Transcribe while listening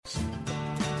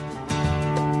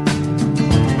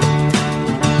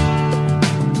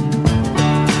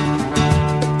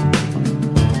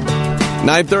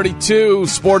9:32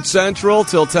 Sports Central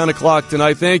till 10 o'clock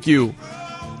tonight. Thank you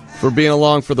for being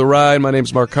along for the ride. My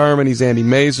name's Mark Carman. He's Andy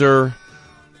Masur.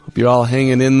 Hope you're all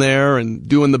hanging in there and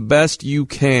doing the best you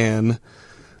can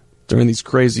during these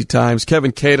crazy times.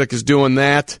 Kevin Kaduk is doing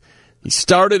that. He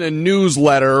started a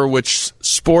newsletter which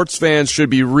sports fans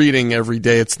should be reading every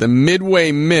day. It's the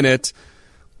Midway Minute.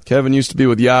 Kevin used to be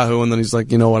with Yahoo, and then he's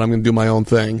like, you know what, I'm going to do my own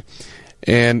thing.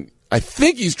 And I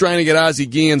think he's trying to get Ozzie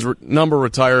Guillen's number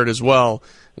retired as well.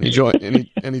 And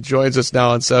he joins us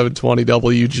now on 720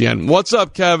 WGN. What's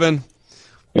up, Kevin?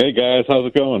 Hey, guys. How's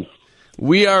it going?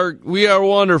 We are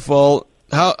wonderful.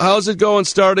 How's it going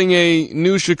starting a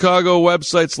new Chicago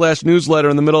website / newsletter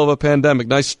in the middle of a pandemic?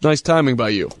 Nice timing by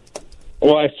you.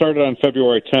 Well, I started on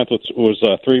February 10th, which was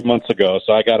 3 months ago.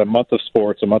 So I got a month of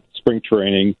sports, a month of spring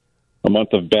training, a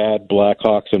month of bad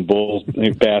Blackhawks and Bulls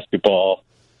basketball.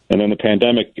 And then the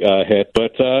pandemic hit.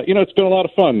 But, it's been a lot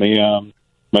of fun.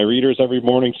 My readers every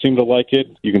morning seem to like it.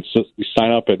 You can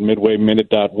sign up at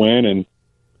midwayminute.win. And,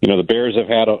 the Bears have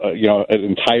had, an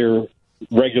entire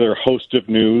regular host of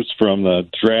news from the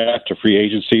draft to free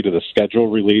agency to the schedule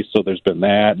release. So there's been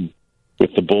that. And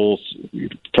with the Bulls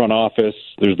front office,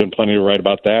 there's been plenty to write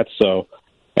about that. So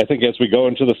I think as we go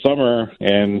into the summer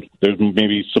and there's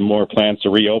maybe some more plans to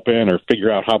reopen or figure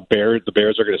out how the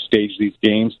Bears are going to stage these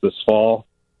games this fall,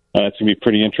 it's going to be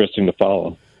pretty interesting to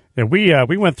follow. And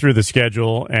we went through the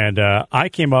schedule, and I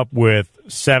came up with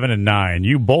 7-9.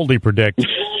 You boldly predict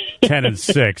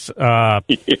 10-6.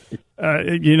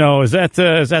 Is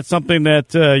that something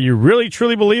that you really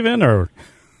truly believe in, or?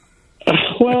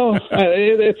 Well,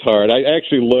 it's hard. I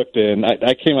actually looked, and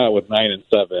I came out with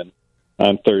 9-7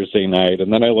 on Thursday night,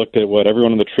 and then I looked at what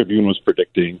everyone in the Tribune was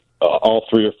predicting. All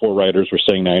 3 or 4 writers were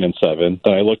saying 9-7.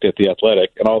 Then I looked at The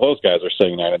Athletic, and all those guys are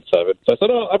saying 9-7. So I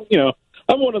said,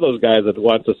 I'm one of those guys that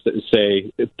wants to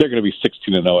say they're going to be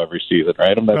 16-0 every season,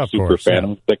 right? I'm that super fan.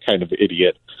 I'm that kind of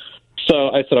idiot. So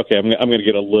I said, okay, I'm going to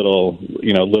get a little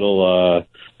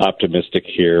optimistic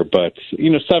here, but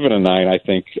 7-9, I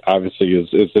think obviously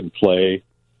is in play.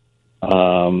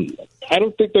 I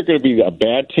don't think they're going to be a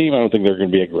bad team. I don't think they're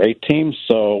going to be a great team.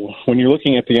 So when you're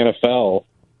looking at the NFL,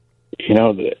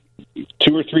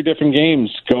 2 or 3 different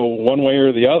games go one way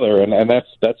or the other, and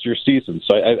that's your season.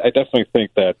 So I definitely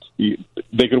think that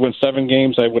they could win 7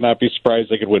 games. I would not be surprised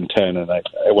they could win 10, and I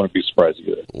wouldn't be surprised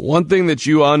either. One thing that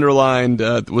you underlined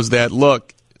was that,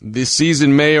 look, this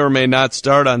season may or may not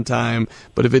start on time,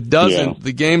 but if it doesn't,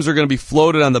 the games are going to be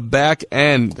floated on the back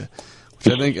end.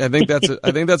 Which I think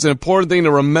that's an important thing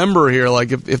to remember here.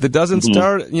 Like if it doesn't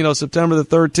start, September the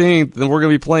 13th, then we're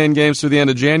going to be playing games through the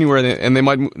end of January, and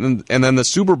then the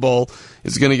Super Bowl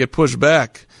is going to get pushed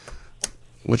back,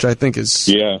 which I think is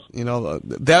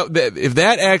that if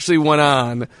that actually went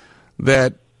on,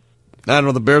 that I don't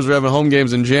know, the Bears are having home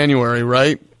games in January,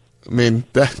 right? I mean,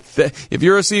 that if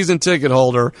you're a season ticket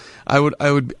holder, I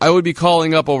would be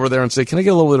calling up over there and say, can I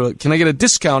get a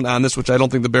discount on this, which I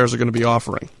don't think the Bears are going to be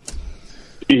offering.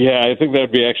 Yeah, I think that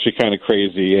would be actually kind of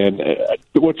crazy. And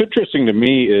what's interesting to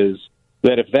me is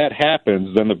that if that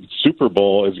happens, then the Super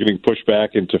Bowl is getting pushed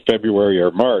back into February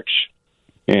or March.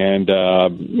 And,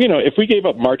 if we gave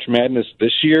up March Madness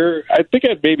this year, I think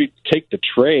I'd maybe take the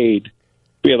trade.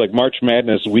 We had like March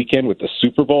Madness weekend with the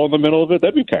Super Bowl in the middle of it.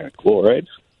 That'd be kind of cool, right?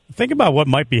 Think about what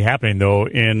might be happening, though,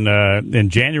 in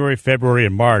January, February,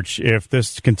 and March if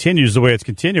this continues the way it's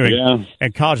continuing,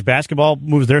 and college basketball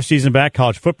moves their season back,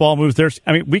 college football moves theirs.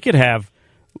 I mean, we could have,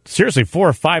 seriously, 4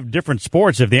 or 5 different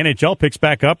sports if the NHL picks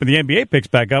back up and the NBA picks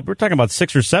back up. We're talking about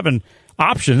 6 or 7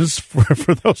 options for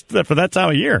that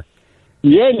time of year.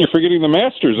 Yeah, and you're forgetting the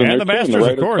Masters and the Masters,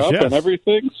 the of course, Cup and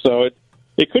everything. So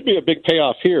it could be a big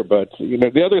payoff here. But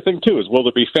the other thing too is, will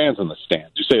there be fans in the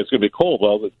stands? You say it's going to be cold.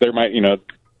 Well, there might.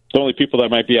 The only people that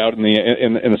might be out in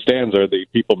the stands are the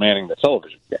people manning the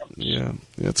television cameras. Yeah,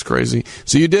 that's crazy.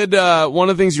 So you did one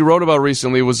of the things you wrote about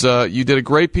recently was you did a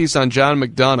great piece on John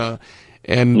McDonough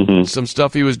and some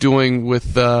stuff he was doing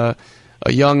with a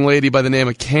young lady by the name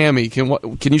of Cammie.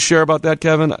 Can you share about that,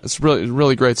 Kevin? It's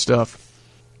really great stuff.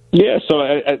 Yeah, so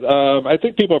I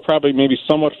think people are probably maybe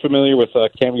somewhat familiar with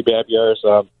Cammie Babyars.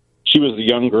 She was a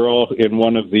young girl in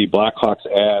one of the Blackhawks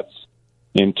ads.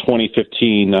 In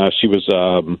 2015, she was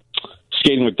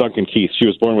skating with Duncan Keith. She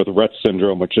was born with Rett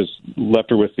syndrome, which has left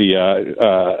her with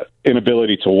the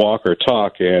inability to walk or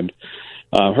talk. And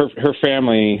her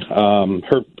family,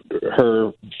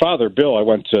 her father, Bill, I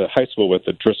went to high school with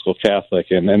at Driscoll Catholic,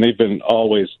 and they've been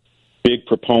always big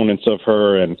proponents of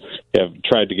her and have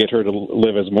tried to get her to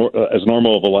live as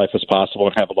normal of a life as possible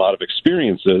and have a lot of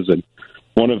experiences. And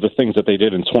one of the things that they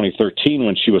did in 2013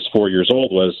 when she was 4 years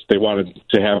old was they wanted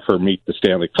to have her meet the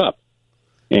Stanley Cup.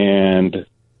 and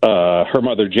her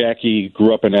mother, Jackie,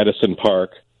 grew up in Edison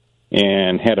Park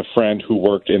and had a friend who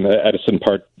worked in the Edison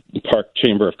Park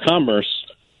Chamber of Commerce,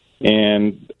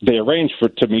 and they arranged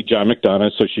to meet John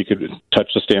McDonough so she could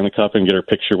touch the Stanley Cup and get her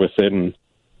picture with it and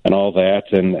all that.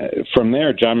 And from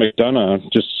there, John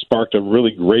McDonough just sparked a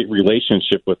really great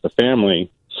relationship with the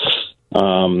family,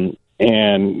 and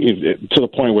to the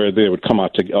point where they would come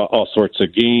out to all sorts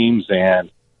of games,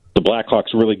 and the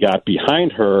Blackhawks really got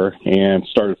behind her and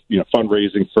started,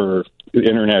 fundraising for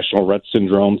international Rett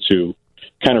syndrome to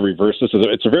kind of reverse this.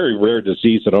 It's a very rare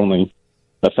disease that only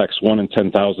affects 1 in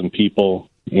 10,000 people,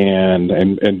 and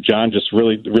John just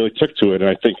really took to it. And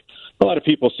I think a lot of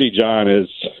people see John as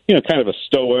kind of a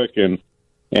stoic and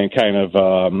kind of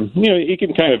he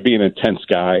can kind of be an intense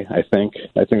guy. I think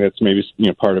that's maybe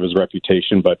part of his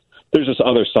reputation, but there's this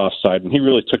other soft side, and he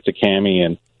really took to Cammie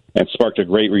and sparked a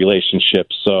great relationship.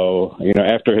 So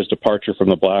after his departure from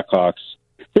the Blackhawks,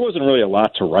 there wasn't really a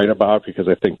lot to write about because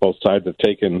I think both sides have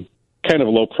taken kind of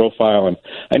a low profile, and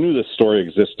I knew this story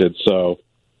existed, so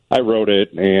I wrote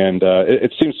it, and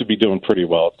it seems to be doing pretty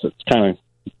well. It's kind of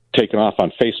taken off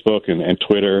on Facebook and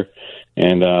Twitter,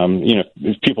 and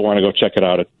if people want to go check it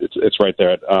out, it's right there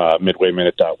at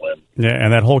midwayminute.win. Yeah,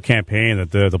 and that whole campaign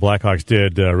that the Blackhawks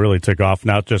did really took off,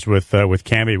 not just with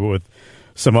Cammie, but with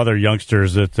some other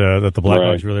youngsters that the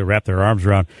Blackhawks really wrapped their arms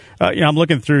around. I'm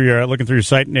looking through your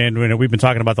site, and we've been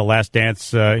talking about The Last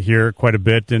Dance here quite a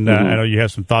bit, and I know you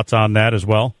have some thoughts on that as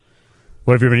well.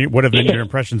 What have been your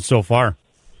impressions so far?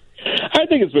 I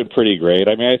think it's been pretty great.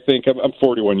 I mean, I think I'm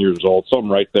 41 years old, so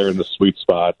I'm right there in the sweet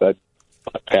spot. That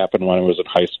happened when I was in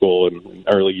high school and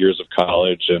early years of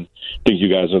college, and I think you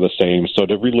guys are the same. So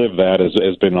to relive that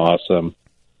has been awesome.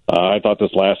 I thought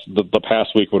the past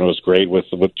week when it was great with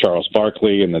Charles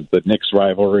Barkley and the Knicks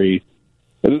rivalry.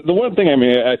 The one thing,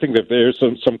 I think that there's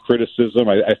some criticism.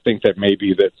 I think that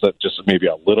maybe that's just maybe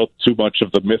a little too much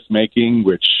of the myth making,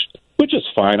 which is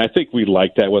fine. I think we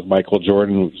like that with Michael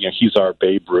Jordan. He's our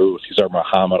Babe Ruth. He's our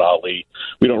Muhammad Ali.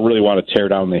 We don't really want to tear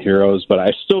down the heroes, but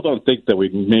I still don't think that we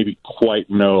maybe quite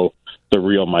know the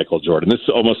real Michael Jordan. This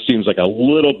almost seems like a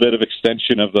little bit of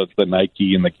extension of the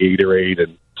Nike and the Gatorade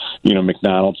and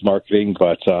McDonald's marketing,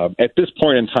 but at this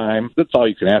point in time, that's all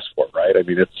you can ask for, right? I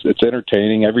mean, it's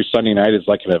entertaining. Every Sunday night is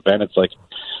like an event. It's like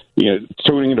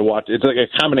tuning in to watch. It's like a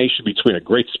combination between a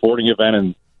great sporting event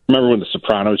and remember when The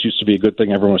Sopranos used to be a good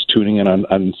thing? Everyone was tuning in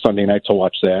on Sunday night to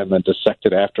watch that and then dissect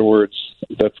it afterwards.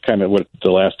 That's kind of what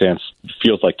The Last Dance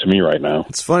feels like to me right now.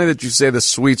 It's funny that you say the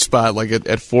sweet spot, like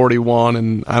at 41,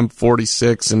 and I'm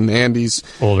 46, and Andy's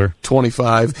older,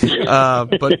 25.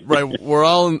 But right, we're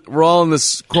all in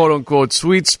this quote unquote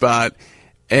sweet spot.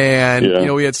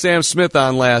 And we had Sam Smith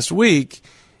on last week,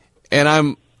 and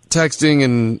I'm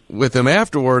texting with him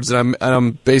afterwards, and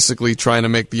I'm basically trying to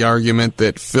make the argument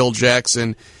that Phil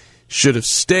Jackson should have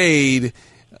stayed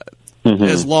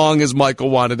as long as Michael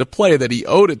wanted to play, that he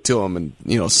owed it to him.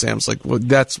 And Sam's like, well,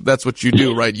 that's what you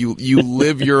do, right? You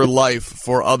live your life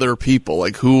for other people.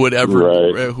 Like, who would ever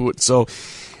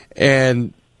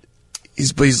and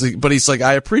he's like,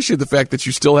 I appreciate the fact that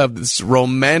you still have this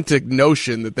romantic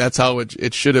notion that that's how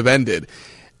it should have ended.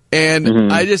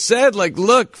 And I just said, like,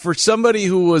 look, for somebody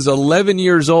who was 11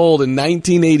 years old in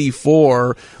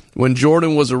 1984 when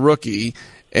Jordan was a rookie,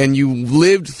 and you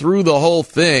lived through the whole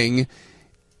thing,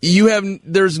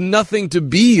 there's nothing to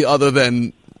be other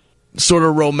than sort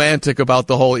of romantic about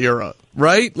the whole era,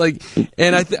 right? Like,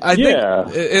 and I think,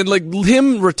 and like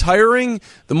him retiring,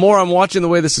 the more I'm watching the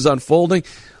way this is unfolding,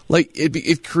 like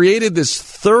it created this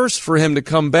thirst for him to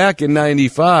come back in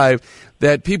 '95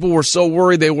 that people were so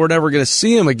worried they were never going to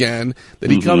see him again,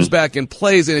 that he comes back and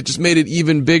plays, and it just made it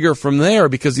even bigger from there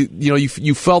because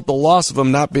you felt the loss of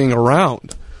him not being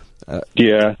around.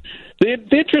 The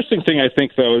interesting thing, I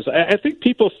think, though, is I think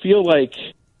people feel like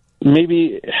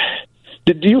maybe.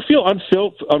 Do you feel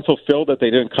unfulfilled that they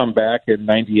didn't come back in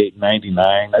 '98,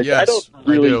 '99? Yes, I don't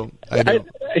really. I do.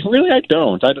 I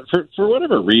don't. For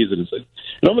whatever reason,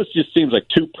 it almost just seems like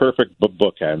two perfect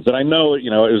bookends. And I know, it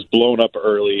was blown up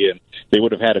early, and they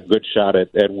would have had a good shot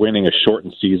at winning a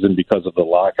shortened season because of the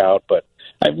lockout. But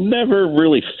I've never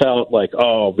really felt like,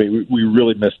 we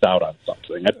really missed out on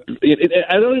something.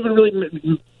 I don't even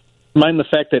really mind the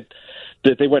fact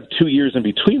that they went 2 years in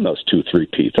between those 2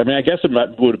 3-peats. I mean, I guess it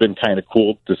would have been kind of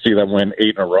cool to see them win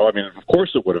 8 in a row. I mean, of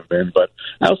course it would have been, but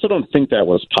I also don't think that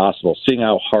was possible, seeing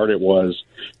how hard it was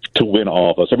to win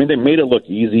all of those. I mean, they made it look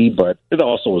easy, but it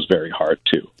also was very hard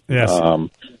too. Yes.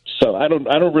 So I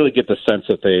don't really get the sense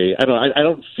that I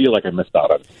don't feel like I missed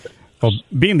out on anything. Well,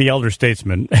 being the elder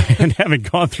statesman and having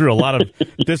gone through a lot of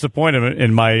disappointment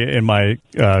in my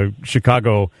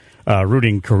Chicago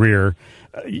rooting career,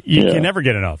 You can never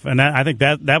get enough. And I think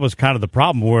that was kind of the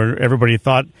problem where everybody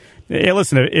thought, hey,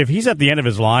 listen, if he's at the end of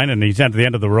his line and he's at the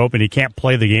end of the rope and he can't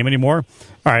play the game anymore,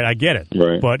 all right, I get it.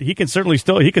 Right. But he could certainly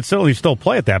still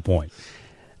play at that point.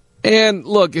 And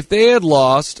look, if they had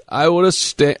lost, I would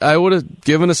have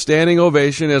given a standing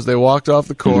ovation as they walked off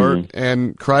the court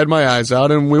and cried my eyes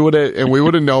out, and we would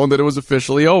have known that it was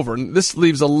officially over. And this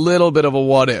leaves a little bit of a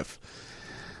what if.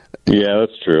 Yeah,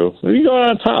 that's true. You go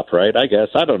on top, right? I guess.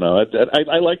 I don't know.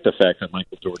 I like the fact that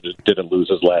Michael Jordan didn't lose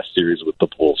his last series with the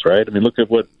Bulls, right? I mean, look at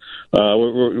what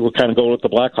we're kind of going with the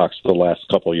Blackhawks for the last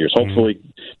couple of years. Hopefully,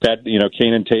 that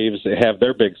Kane and Taves have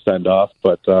their big send off,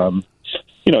 but.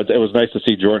 It was nice to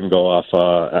see Jordan go off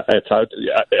at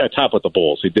top with the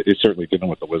Bulls. He certainly didn't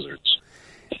with the Wizards.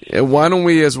 Why don't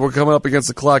we, as we're coming up against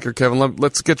the clock here, Kevin,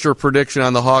 let's get your prediction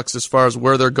on the Hawks as far as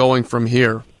where they're going from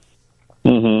here.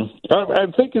 I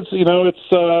think it's going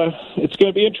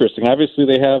to be interesting. Obviously,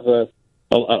 they have a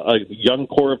young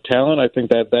core of talent. I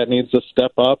think that needs to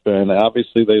step up, and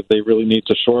obviously they really need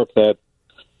to shore up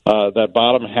that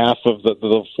bottom half of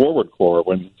the forward core.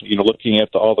 When looking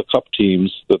at all the Cup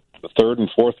teams, the third and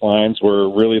fourth lines were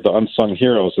really the unsung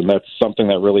heroes, and that's something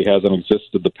that really hasn't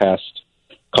existed the past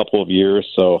couple of years.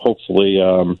 So hopefully,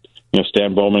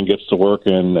 Stan Bowman gets to work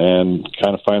and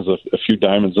kind of finds a few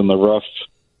diamonds in the rough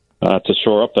to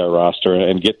shore up that roster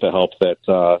and get the help that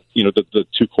the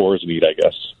two cores need, I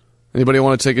guess. Anybody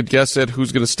want to take a guess at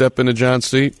who's going to step into John's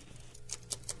seat?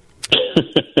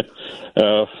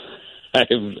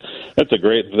 That's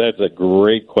a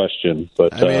great question.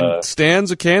 But I mean, Stan's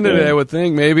a candidate. I would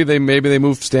think maybe they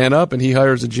move Stan up and he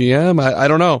hires a GM. I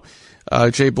don't know.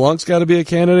 Jay Blunk's got to be a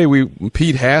candidate.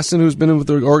 Pete Hassan, who's been with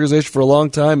the organization for a long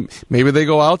time, maybe they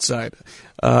go outside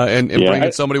and bring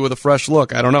in somebody with a fresh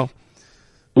look. I don't know.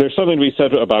 There's something to be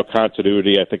said about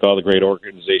continuity. I think all the great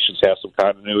organizations have some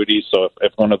continuity. So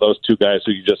if one of those two guys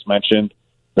who you just mentioned,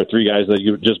 or three guys that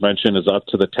you just mentioned, is up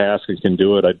to the task and can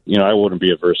do it, I wouldn't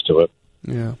be averse to it.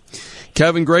 Yeah.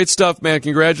 Kevin, great stuff, man.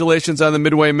 Congratulations on the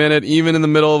Midway Minute. Even in the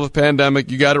middle of a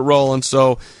pandemic, you got it rolling.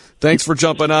 So thanks for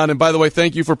jumping on. And by the way,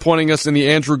 thank you for pointing us in the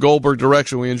Andrew Goldberg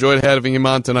direction. We enjoyed having him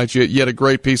on tonight. You had a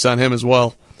great piece on him as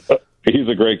well. He's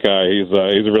a great guy. He's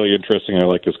really interesting. I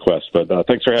like his quest. But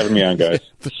thanks for having me on, guys.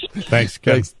 Thanks,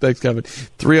 Kevin. Thanks, Kevin.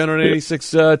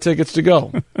 386 tickets to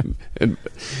go. And,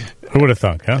 who would have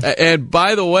thunk, huh? And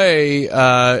by the way,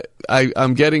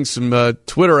 I'm getting some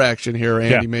Twitter action here,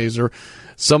 Andy Masur.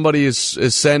 Somebody is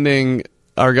sending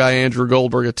our guy Andrew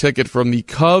Goldberg a ticket from the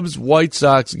Cubs-White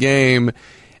Sox game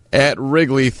at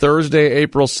Wrigley, Thursday,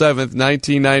 April 7th,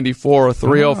 1994, a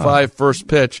 3:05 first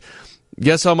pitch.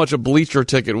 Guess how much a bleacher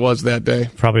ticket was that day?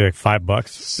 Probably like $5.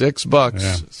 $6.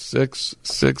 Yeah.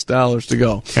 $6 to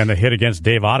go. And the hit against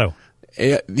Dave Otto.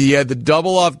 He had the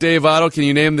double off Dave Otto. Can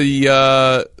you name the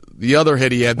other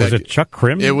hit he had? Was it Chuck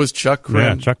Krim? It was Chuck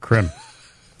Krim. Yeah, Chuck Krim.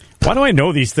 Why do I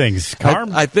know these things,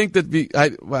 Carm? I think that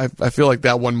I feel like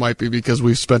that one might be because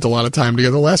we've spent a lot of time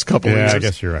together the last couple of years. Yeah, I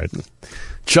guess you're right.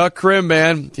 Chuck Krim,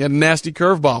 man, he had a nasty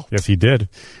curveball. Yes, he did.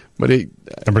 But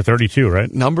number 32,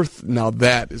 right? Now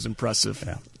that is impressive.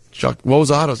 Yeah. Chuck, what was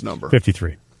Otto's number?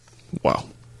 53. Wow.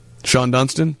 Sean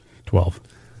Dunston? 12.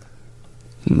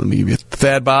 Let me give you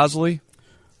Thad Bosley?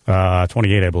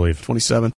 28, I believe. 27.